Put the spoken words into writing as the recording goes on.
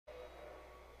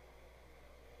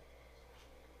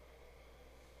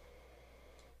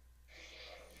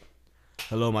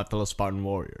Hello, my fellow Spartan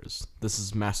warriors. This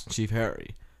is Master Chief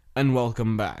Harry, and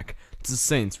welcome back to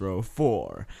Saints Row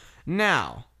 4.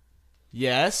 Now,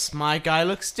 yes, my guy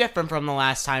looks different from the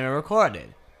last time I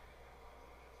recorded.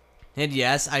 And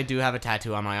yes, I do have a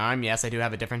tattoo on my arm. Yes, I do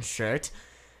have a different shirt.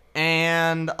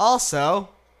 And also,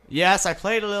 yes, I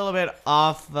played a little bit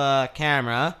off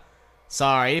camera.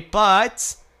 Sorry,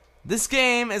 but this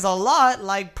game is a lot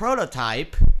like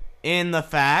Prototype in the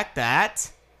fact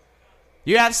that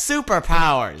you have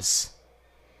superpowers.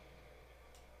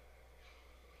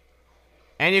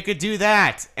 And you could do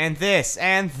that, and this,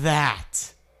 and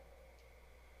that.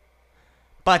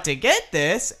 But to get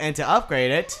this, and to upgrade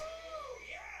it,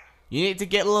 you need to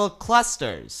get little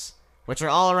clusters, which are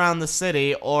all around the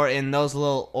city, or in those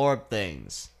little orb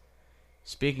things.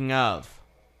 Speaking of,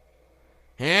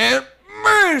 hit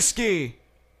Mirsky!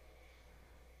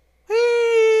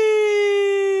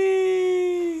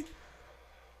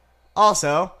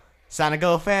 Also, Sonic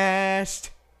Go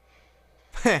Fast.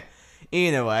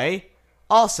 Either way.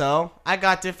 Also, I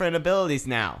got different abilities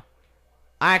now.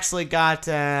 I actually got,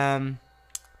 you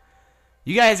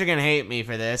guys are gonna hate me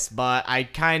for this, but I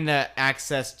kinda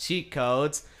accessed cheat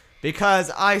codes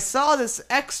because I saw this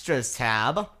extras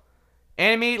tab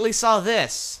and immediately saw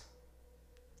this.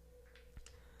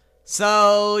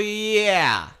 So,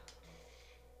 yeah.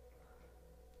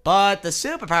 But the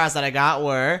superpowers that I got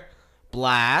were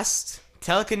Blast,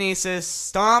 Telekinesis,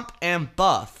 Stomp, and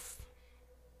Buff.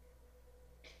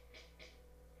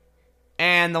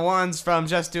 And the ones from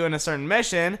just doing a certain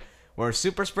mission were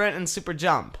Super Sprint and Super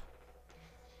Jump.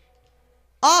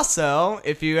 Also,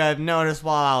 if you have noticed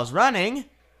while I was running,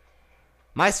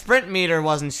 my sprint meter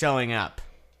wasn't showing up.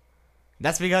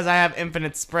 That's because I have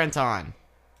infinite sprint on.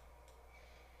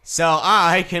 So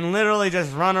I can literally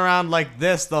just run around like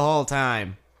this the whole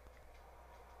time.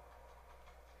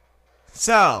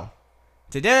 So,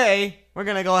 today, we're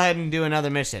gonna go ahead and do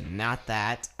another mission. Not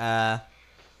that,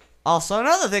 also,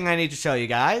 another thing I need to show you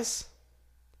guys.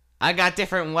 I got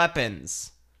different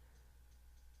weapons.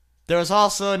 There was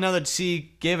also another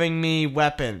cheat giving me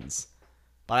weapons.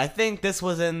 But I think this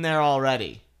was in there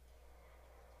already.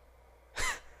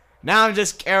 Now I'm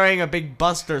just carrying a big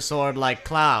buster sword like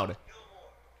Cloud.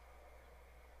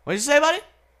 What'd you say, buddy?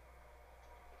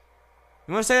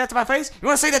 You wanna say that to my face? You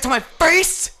wanna say that to my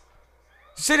face?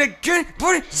 Say it again,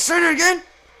 buddy! Say it again!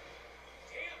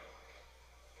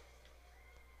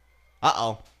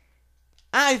 Uh-oh.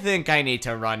 I think I need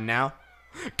to run now.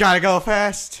 Gotta go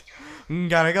fast!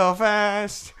 Gotta go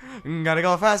fast! Gotta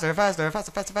go faster, faster,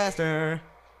 faster, faster, faster!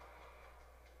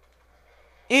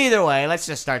 Either way, let's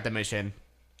just start the mission.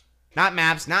 Not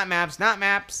maps, not maps, not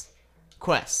maps!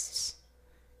 Quests.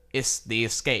 It's the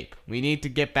escape. We need to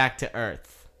get back to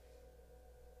Earth.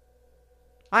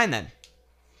 Fine then.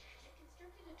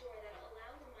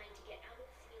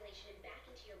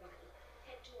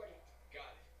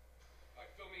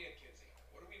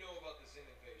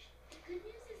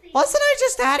 Wasn't I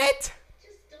just at it?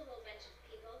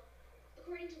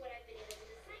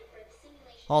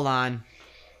 Hold on.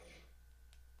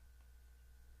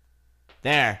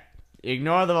 There.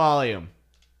 Ignore the volume.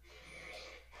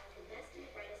 Best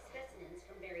and brightest specimens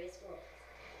from various worlds.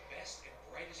 Best and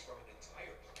brightest from an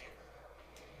entire planet.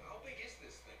 How big is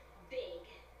this thing? Big.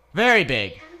 Very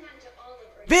big. They haven't gotten to all of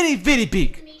Earth. Very, very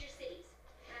big. The major cities.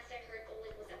 Last I heard,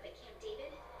 Oleg was up at Camp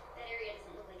David. That area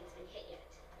doesn't look like it's been hit yet.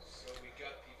 So we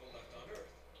got people left on Earth.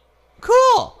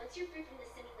 Cool. Once you're free from the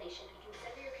simulation, you can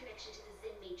sever your connection to the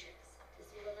Zin Matrix.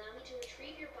 This will allow me to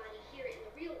retrieve your body here in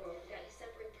the real world without you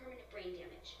suffering permanent brain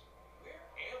damage. Where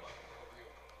am I in the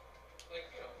real world? Like,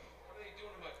 you know, what are they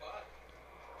doing to my body?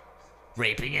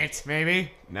 Raping it,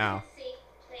 maybe? No. Safe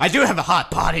place. I do have a hot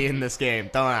body in this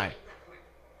game, don't I?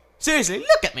 Seriously,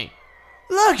 look at me.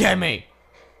 Look at me.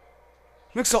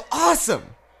 Look so awesome.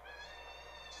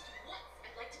 Just once,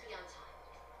 I'd like to be on time.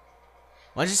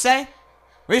 What'd you say?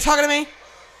 Were you talking to me?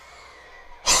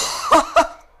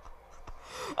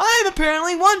 I'm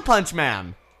apparently One Punch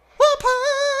Man. One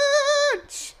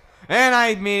Punch! And I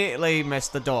immediately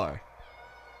missed the door.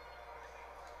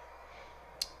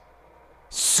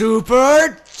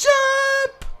 Super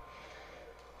Jump!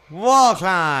 Wall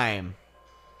climb.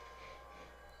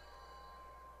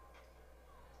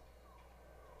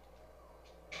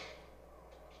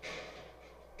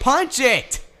 Punch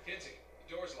it! Kinsey,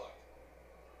 the door's locked.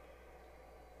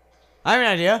 I have an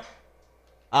idea.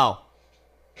 Oh.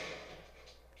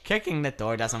 Kicking the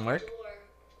door doesn't work. Door.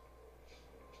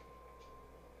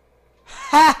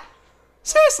 Ha!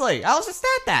 Seriously, I was just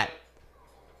at that.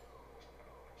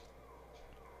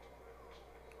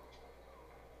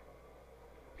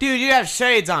 Dude, you have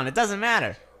shades on. It doesn't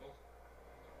matter.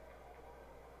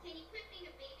 Can you quit being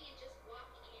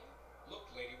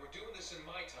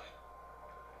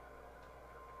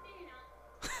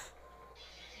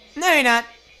No, you're not.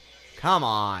 Come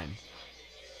on.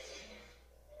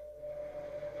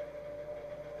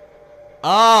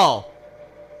 Oh.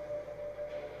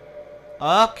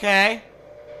 Okay.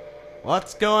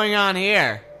 What's going on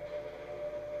here?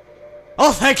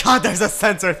 Oh, thank God there's a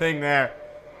sensor thing there.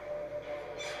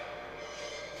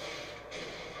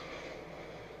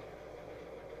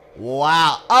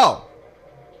 Wow. Oh.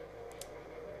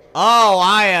 Oh,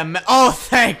 I am. Oh,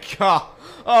 thank God.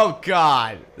 Oh,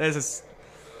 God. This is.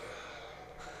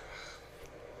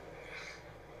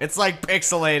 It's like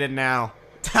pixelated now.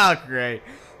 Oh, great.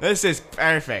 This is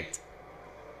perfect.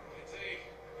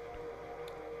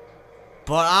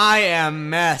 But I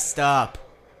am messed up.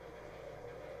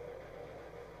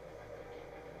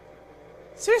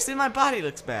 Seriously, my body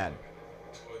looks bad.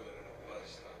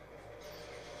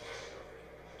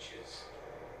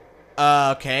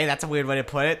 Okay, that's a weird way to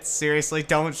put it. Seriously,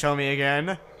 don't show me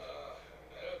again.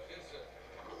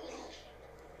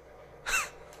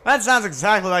 That sounds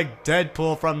exactly like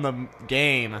Deadpool from the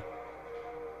game.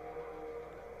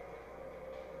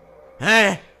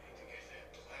 Hey!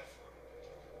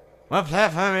 What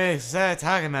platform is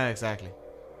talking about exactly?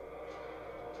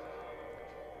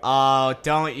 Oh,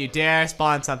 don't you dare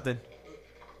spawn something.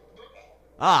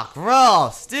 Oh,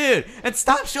 gross, dude! And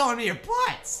stop showing me your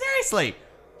butt! Seriously!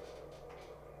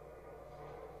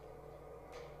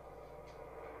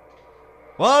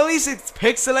 Well, at least it's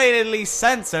pixelatedly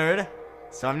censored,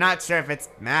 so I'm not sure if it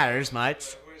matters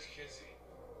much.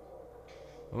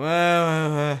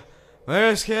 Where's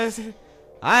Kissy?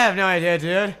 I have no idea,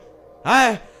 dude.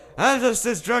 I'm just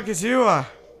as drunk as you are.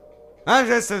 I'm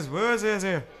just as woozy as you.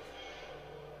 Hey,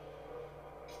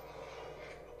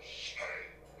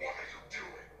 what are you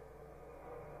doing?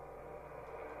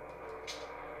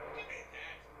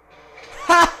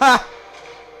 Ha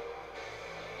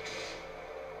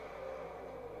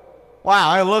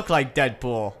Wow, I look like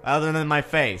Deadpool, other than my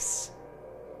face.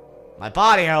 My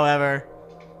body, however,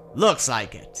 looks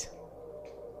like it.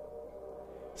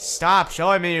 Stop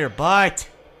showing me your butt.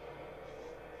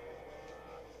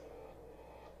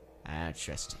 I don't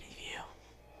trust any of you.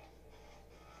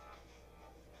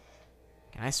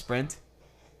 Can I sprint?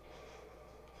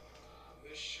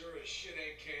 This sure as shit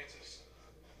ain't Kansas.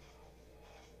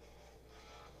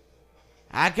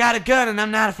 I got a gun and I'm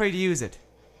not afraid to use it.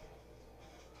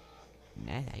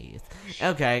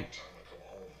 Okay. Come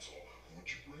home, so would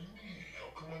you bring me? How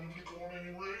come I never go on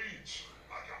any raids?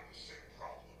 I got the same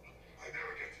problem. I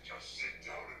never get to just sit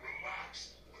down and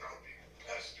relax without being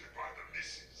pestered by the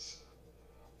missus.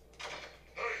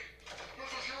 Hey,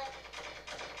 this is you.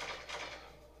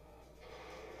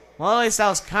 Well, at least I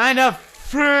was kind of.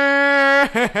 Oh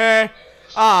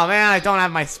man, I don't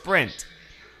have my sprint.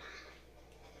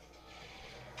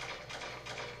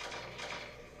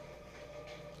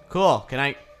 Cool. Can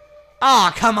I?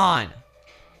 Oh, come on.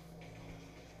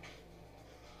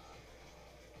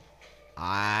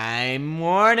 I'm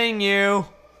warning you.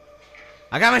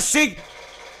 I got my sheet.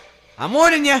 I'm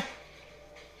warning you.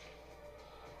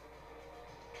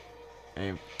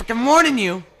 I'm freaking warning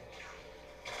you.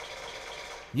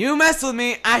 You mess with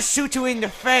me, I shoot you in the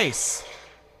face.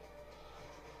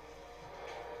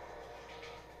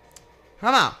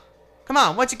 Come on. Come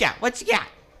on, what you got? What you got?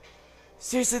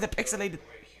 Seriously, the pixelated...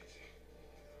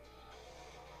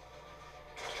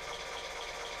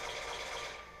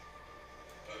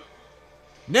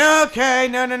 No, okay,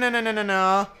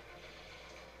 no.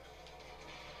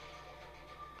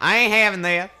 I ain't having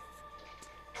that.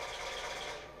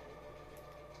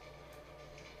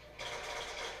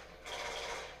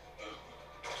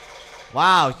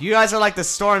 Wow, you guys are like the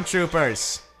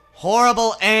stormtroopers.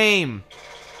 Horrible aim.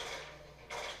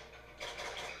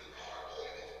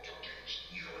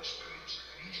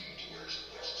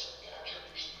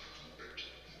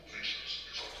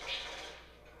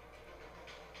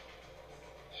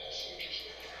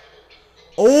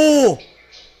 Oh!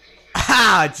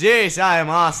 Ah, jeez, I am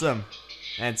awesome.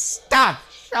 And stop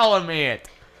showing me it.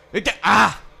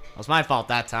 Ah! That was my fault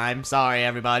that time. Sorry,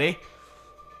 everybody.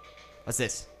 What's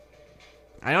this?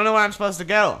 I don't know where I'm supposed to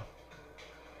go.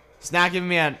 It's not giving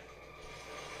me a...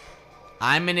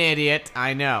 I'm an idiot,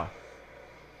 I know.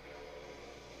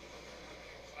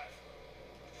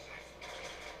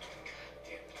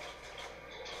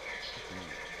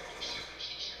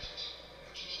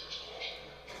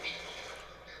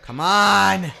 Come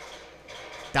on!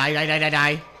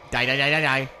 Die.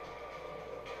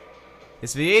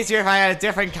 This would be easier if I had a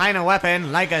different kind of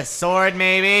weapon, like a sword,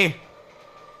 maybe.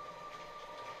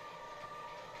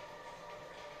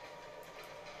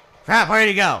 Crap, where'd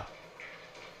he go?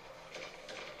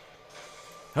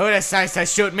 Who decides to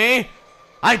shoot me?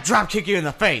 I drop kick you in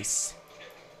the face.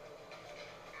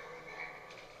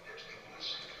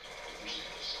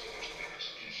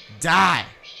 Die!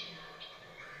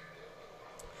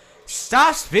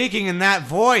 Stop speaking in that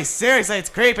voice! Seriously, it's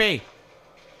creepy!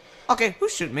 Okay,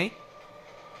 who's shooting me?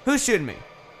 Who's shooting me?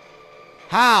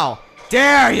 How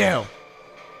dare you!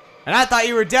 And I thought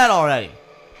you were dead already.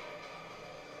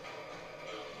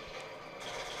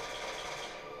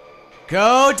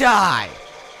 Go die!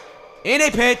 In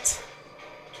a pit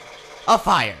of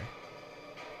fire.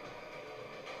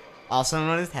 Also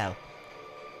known as hell.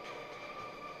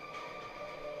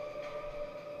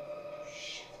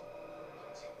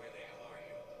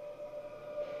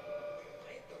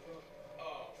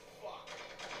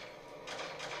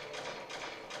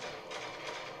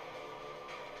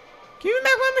 Give me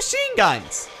back my machine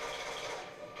guns!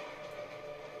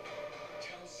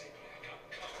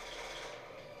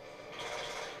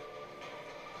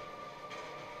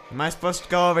 Am I supposed to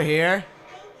go over here?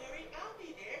 Don't worry, I'll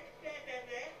be there.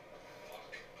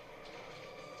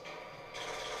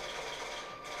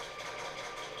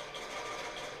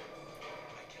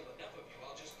 I kill enough of you,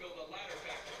 I'll just build a ladder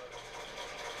back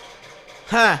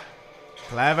to her. Huh.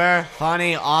 Clever,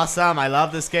 funny, awesome. I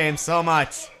love this game so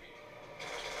much.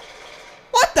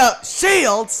 What the?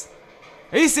 Shields?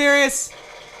 Are you serious?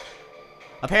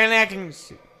 Apparently I can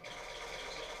shoot.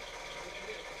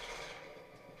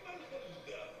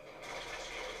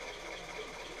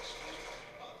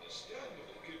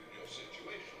 Understandable given your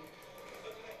situation,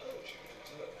 but I urge you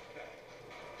to turn back.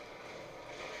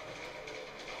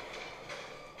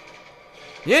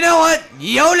 You know what?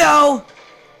 YOLO!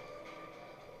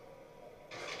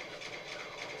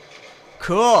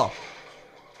 Cool.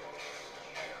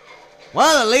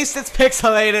 Well, at least it's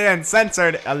pixelated and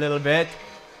censored a little bit.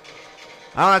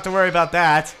 I don't have to worry about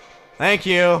that. Thank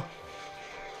you.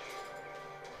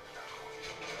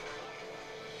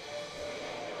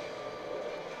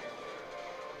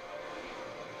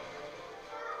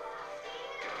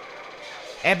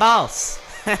 Hey, boss.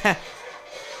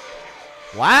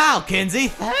 Wow, Kinsey,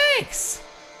 thanks.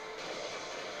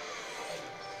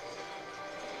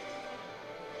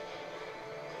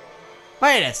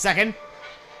 Wait a second.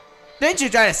 Didn't you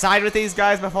try to side with these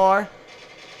guys before?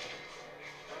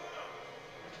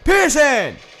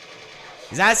 Pearson!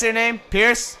 Is that your name?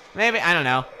 Pierce? Maybe? I don't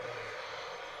know.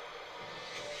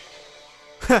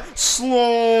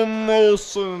 Slow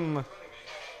motion.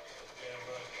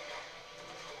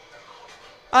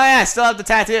 Oh yeah, I still have the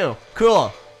tattoo.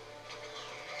 Cool.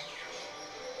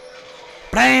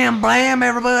 Blam, blam,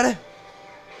 everybody.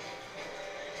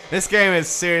 This game is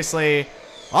seriously,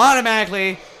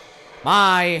 automatically,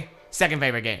 my second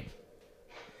favorite game.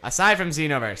 Aside from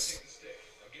Xenoverse. Now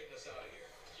get us out of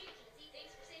here. Gee, Kinsey,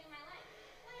 thanks for saving my life.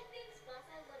 Why, thanks, boss.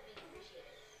 I love being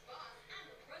appreciated. Boss, I'm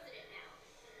the president now.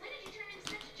 When did you turn into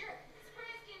such a jerk?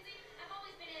 Surprise, Kinsey. I've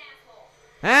always been an asshole.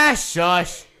 Ah,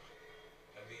 shush.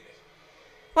 I mean it.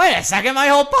 Wait a second,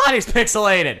 my whole body's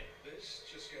pixelated. This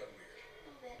just got weird.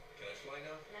 A little bit. Can I fly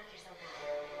now? Knock yourself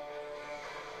out.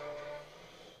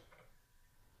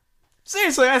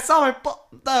 Seriously, I saw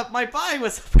my body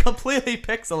was completely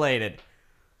pixelated.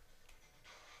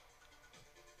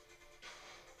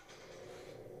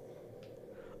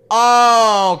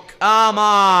 Oh, come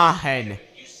on.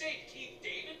 You saved Keith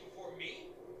David before me?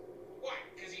 Why?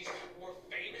 Because he's more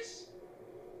famous?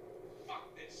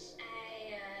 Fuck this. I,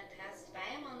 passed by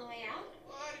him on the way out.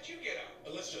 Well, how did you get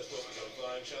out? Let's just focus on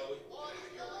flying, shall we?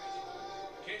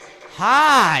 Casey.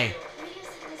 Hi. We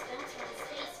used to this bounce around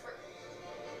space for...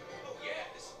 Oh yeah,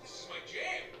 this is my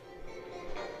jam.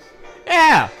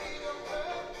 Yeah.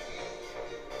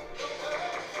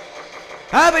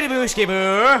 Happy booshki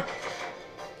boo.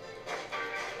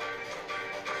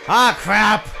 Ah,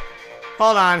 crap.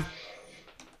 Hold on.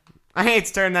 I need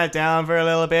to turn that down for a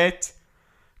little bit.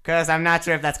 Because I'm not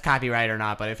sure if that's copyright or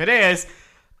not. But if it is...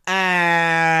 Ow.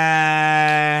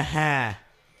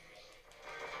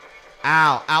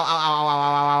 Ow, ow, ow, ow, ow, ow,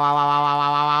 ow, ow, ow, ow,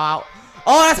 ow, ow, ow, ow.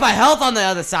 Oh, that's my health on the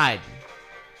other side.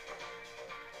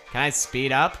 Can I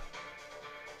speed up?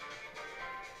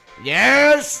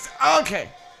 Yes! Okay.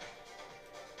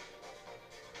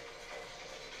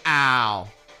 Ow.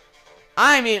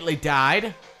 I immediately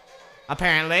died.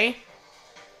 Apparently.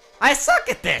 I suck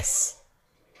at this.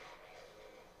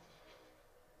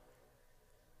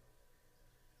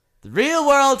 The real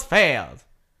world failed.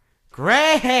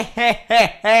 Great.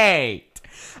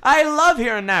 I love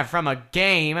hearing that from a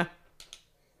game.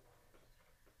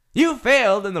 You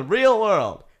failed in the real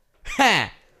world.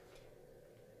 Ha.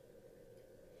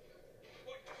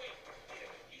 Wait a minute.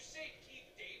 You saved Keith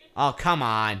David? Oh, come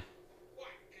on. Why?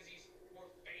 Because he's more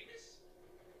famous?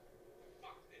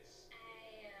 Fuck this.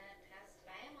 I, passed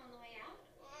by him on the way out.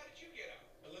 Well, how did you get out?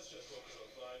 Let's just focus on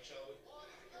flying, shall we?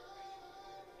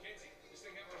 Kenzie, this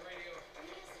thing have a rating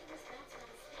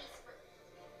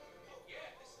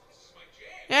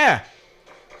Yeah.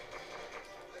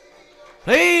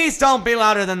 Please don't be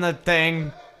louder than the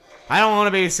thing. I don't want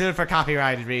to be sued for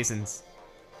copyrighted reasons.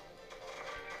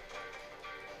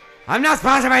 I'm not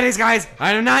sponsored by these guys.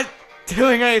 I'm not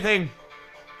doing anything.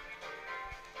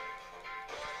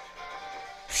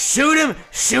 Shoot him.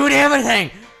 Shoot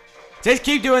everything. Just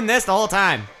keep doing this the whole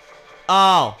time.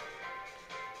 Oh.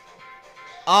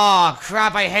 Oh,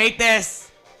 crap. I hate this.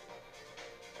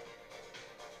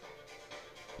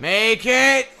 Make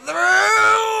it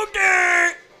through,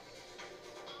 dirt.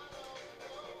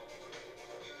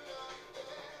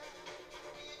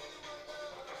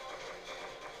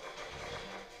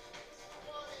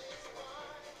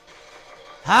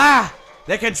 Ah!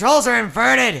 The controls are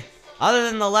inverted! Other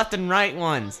than the left and right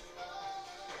ones.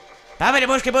 Babidi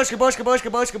bushka bushka bushka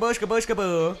bushka bushka bushka bushka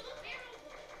boo.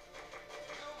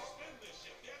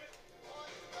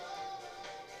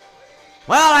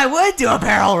 Well, I would do a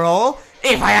barrel roll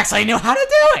if I actually knew how to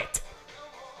do it!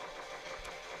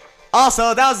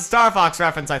 Also, that was a Star Fox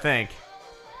reference, I think.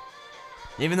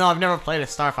 Even though I've never played a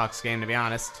Star Fox game, to be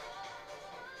honest.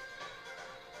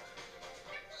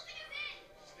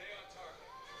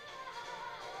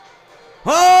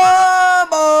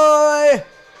 Oh boy!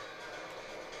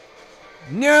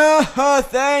 No,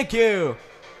 thank you.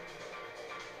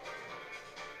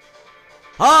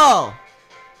 Oh!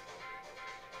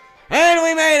 And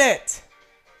we made it!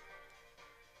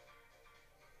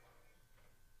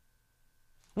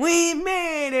 We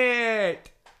made it!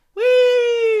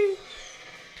 Whee!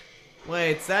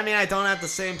 Wait, does that mean I don't have the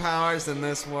same powers in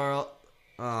this world?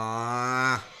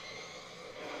 Aww.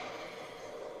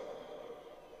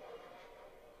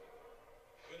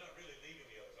 We're not really leaving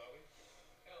the others, are we?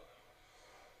 Hell no.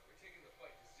 We're taking the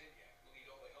fight to Zinyak. We'll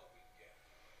need all the help we can get.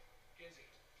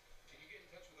 Kenzie, can you get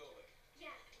in touch with Oleg?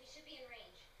 Yeah, we should be in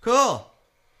range. Cool.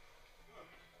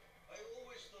 I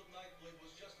always thought Nightblade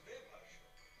was just a vampire show.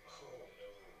 Oh, no,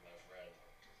 my friend.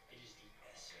 It is the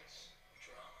essence of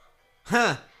drama.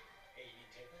 Huh. Hey, you need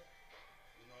to take that?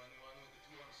 You know anyone with the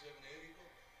 217 vehicle?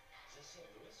 Is that St.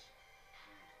 Louis?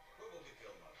 Probably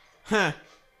Philmont. Huh.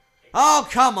 Oh,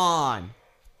 come on.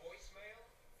 Voicemail?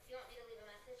 You want me to leave a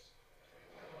message?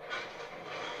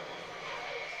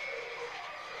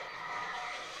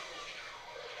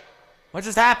 What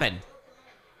just happened?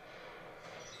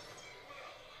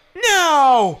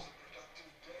 No!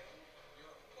 You're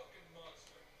a fucking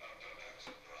monster. Don't act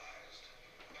surprised.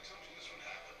 I told you this would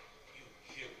happen. You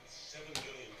killed 7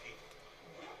 billion people.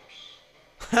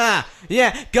 Ha!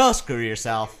 Yeah, go screw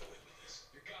yourself.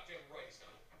 You're goddamn right it's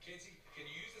not. Kenzie, can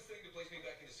you use this thing to place me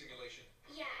back into simulation?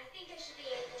 Yeah, I think I should be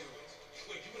able Do to. it.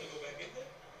 Wait, you wanna go back in there?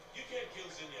 You can't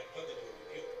kill Zinyak plugged into a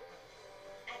computer.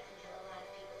 I can kill a lot of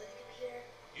people with a computer.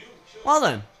 You sure? Well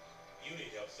then. You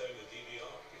need help setting the DVR.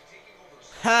 If taking over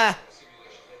a Ha!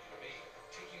 simulation led you to me,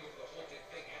 taking over the whole damn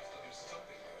thing has to do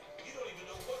something good. You don't even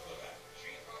know what will happen.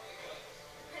 She probably does.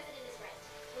 The president is right.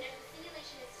 Whenever the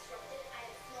simulation is disrupted, I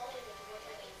have a small window to work my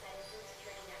way inside a Zoom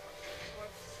security network. The more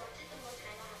it's disrupted, the more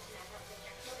time I'll have to map out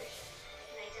Zinjak's mothership. I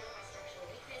can identify structural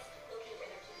weakness, locate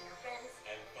where they're keeping our friends.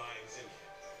 And find Zinyak.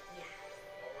 Yeah.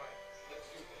 Alright,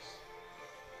 let's do this.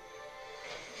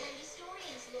 When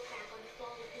historians look back on the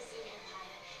fall of the Zin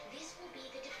Empire, this will be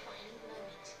the defining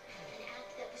moment. An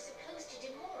act that was supposed to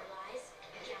demoralize,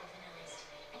 galvanized,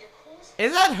 and a course.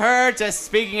 Is that her just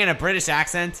speaking in a British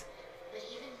accent? But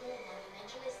even more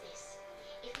monumental is this.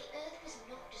 If the Earth was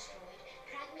not destroyed,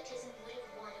 pragmatism would have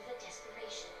won over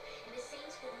desperation, and the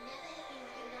Saints would never have been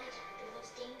reunited with the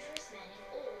most dangerous man in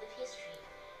all of history,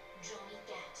 Johnny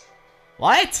Gat.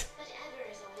 What? But ever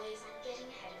as always, I'm getting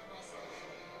ahead of myself.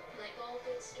 Like all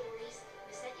good stories,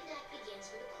 the second act begins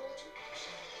with a call to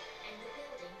action and the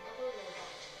building of a robot.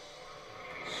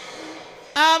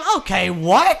 Okay,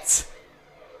 what?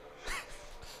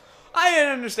 I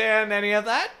didn't understand any of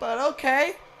that, but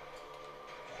okay.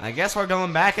 I guess we're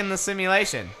going back in the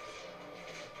simulation.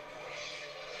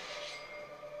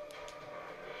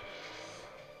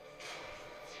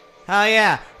 Oh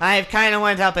yeah, I kind of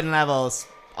went up in levels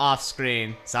off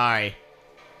screen. Sorry.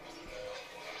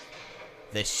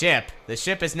 The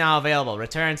ship is now available.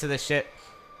 Return to the ship.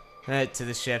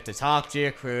 To talk to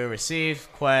your crew, receive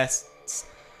quests,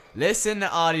 listen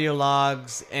to audio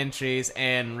logs, entries,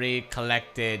 and read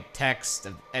collected text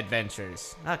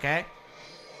adventures. Okay.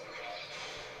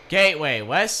 Gateway,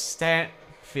 West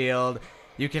Stanfield.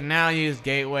 You can now use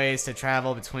gateways to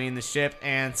travel between the ship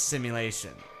and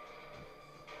simulation.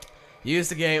 Use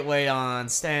the gateway on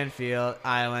Stanfield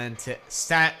Island to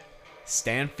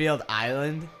Stanfield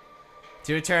Island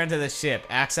to return to the ship.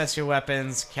 Access your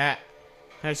weapons, cache.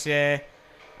 I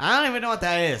don't even know what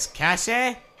that is.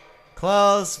 Cache?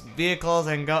 clothes, vehicles,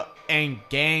 and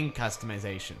gang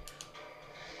customization.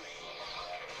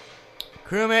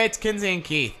 Crewmates Kinsey and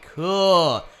Keith.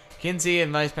 Cool. Kinsey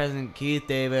and Vice President Keith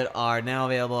David are now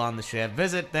available on the ship.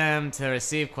 Visit them to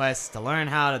receive quests to learn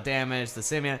how to damage the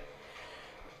simulation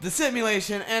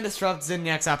and disrupt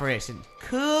Zinniac's operation.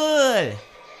 Cool.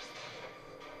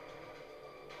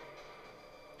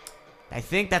 I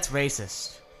think that's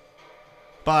racist.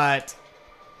 But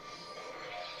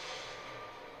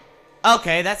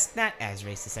okay, that's not as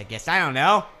racist, I guess. I don't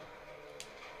know.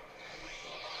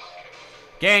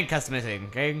 Gang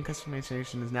customization. Gang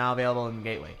customization is now available in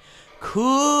Gateway.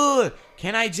 Cool.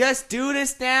 Can I just do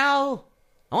this now?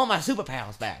 I want my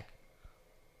superpowers back.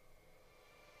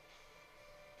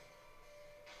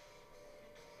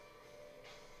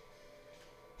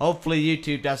 Hopefully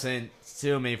YouTube doesn't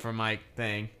sue me for my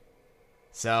thing.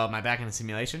 So, am I back in the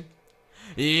simulation?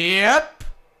 Yep.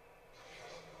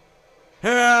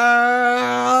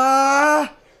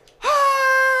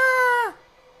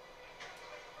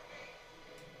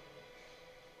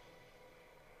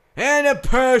 And a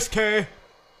purse key.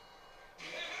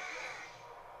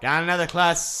 Got another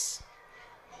class.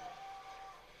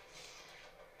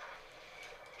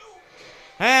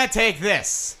 And take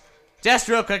this. Just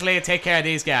real quickly to take care of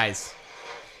these guys.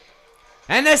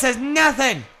 And this is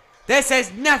nothing. This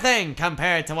is nothing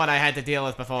compared to what I had to deal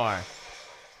with before.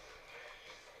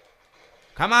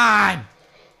 Come on.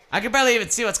 I can barely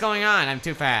even see what's going on. I'm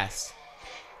too fast.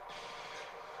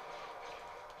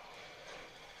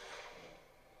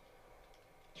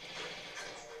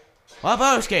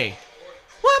 Waboshki!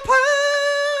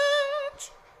 Wapunch!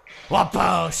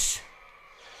 Wabosh!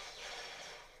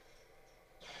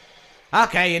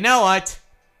 Okay, you know what?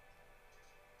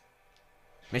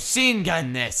 Machine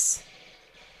gun this.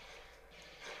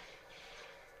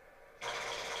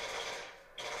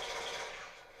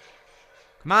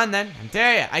 Come on then, I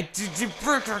dare you. I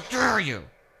dare you.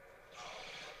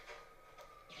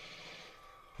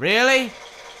 Really?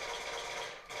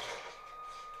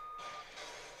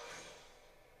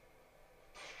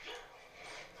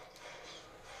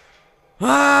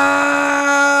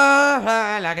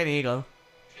 Ah, like an eagle.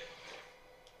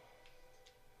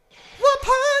 What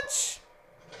punch?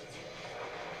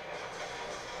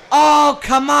 Oh,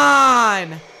 come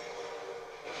on!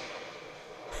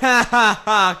 Ha ha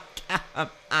ha!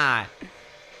 Come on.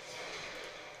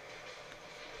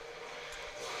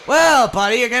 Well,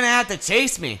 buddy, you're gonna have to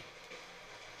chase me.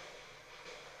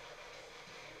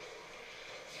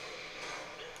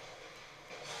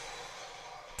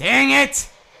 Dang it!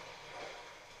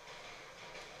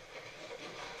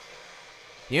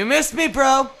 You missed me,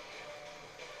 bro.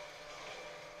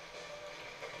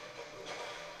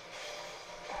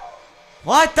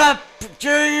 What the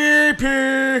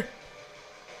JP?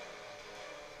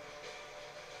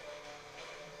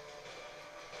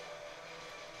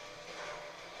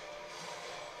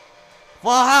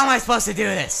 Well, how am I supposed to do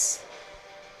this?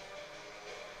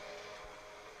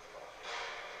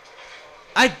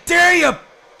 I dare you!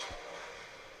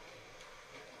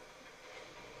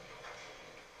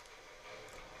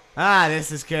 Ah,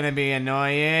 this is gonna be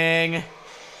annoying.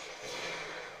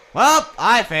 Well,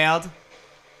 I failed.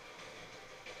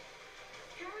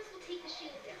 Powers will take the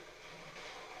shield down.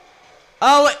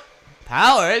 Oh,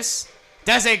 powers?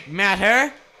 Does it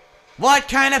matter? What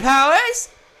kind of powers?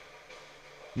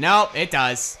 Nope, it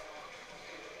does.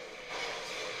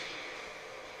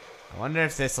 I wonder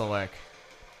if this'll work.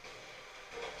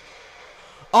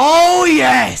 Oh,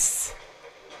 yes!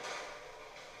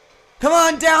 Come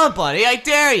on down, buddy, I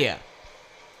dare you!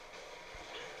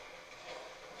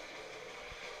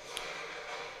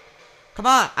 Come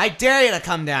on, I dare you to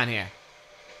come down here.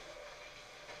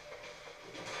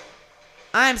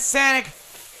 I'm Sonic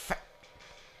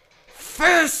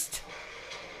first!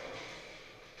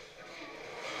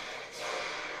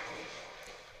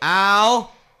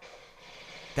 Ow!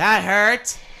 That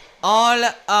hurt. All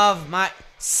of my...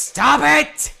 Stop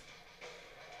it!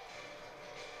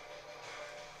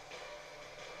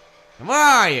 Where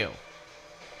are you?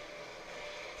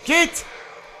 Get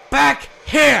back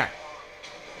here!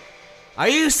 Are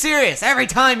you serious? Every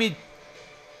time you...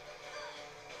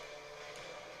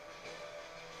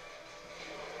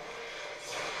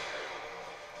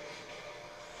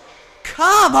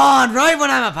 Come on, right when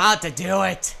I'm about to do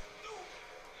it.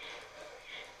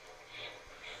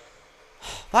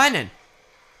 Fine then.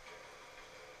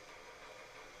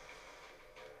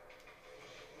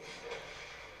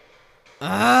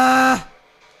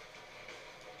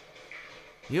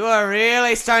 You are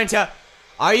really starting to...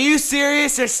 Are you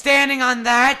serious? You're standing on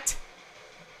that?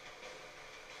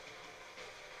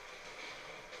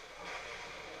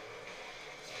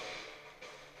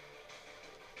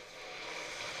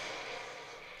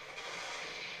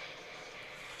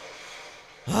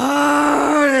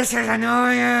 This is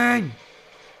annoying!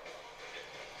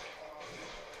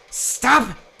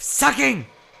 Stop sucking!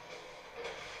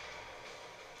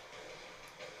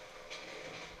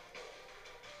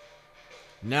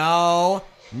 No,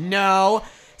 no,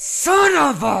 son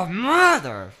of a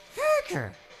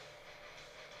motherfucker!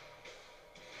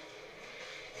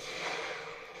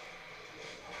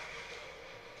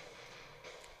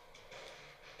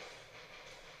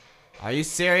 Are you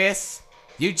serious?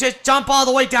 You just jump all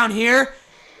the way down here?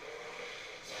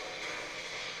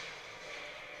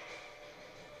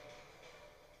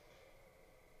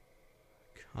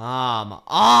 Come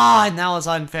on, that was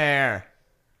unfair.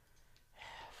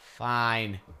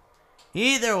 Fine.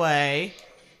 Either way,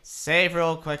 save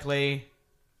real quickly.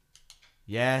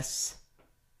 Yes.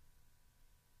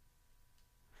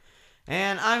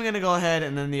 And I'm gonna go ahead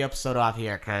and end the episode off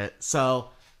here,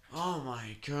 oh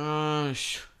my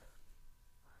gosh.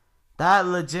 That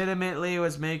legitimately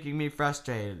was making me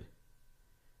frustrated.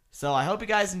 So I hope you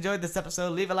guys enjoyed this episode.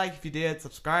 Leave a like if you did.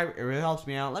 Subscribe. It really helps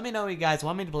me out. Let me know what you guys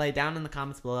want me to play down in the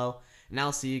comments below. And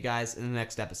I'll see you guys in the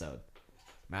next episode.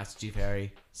 Master Chief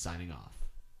Harry, signing off.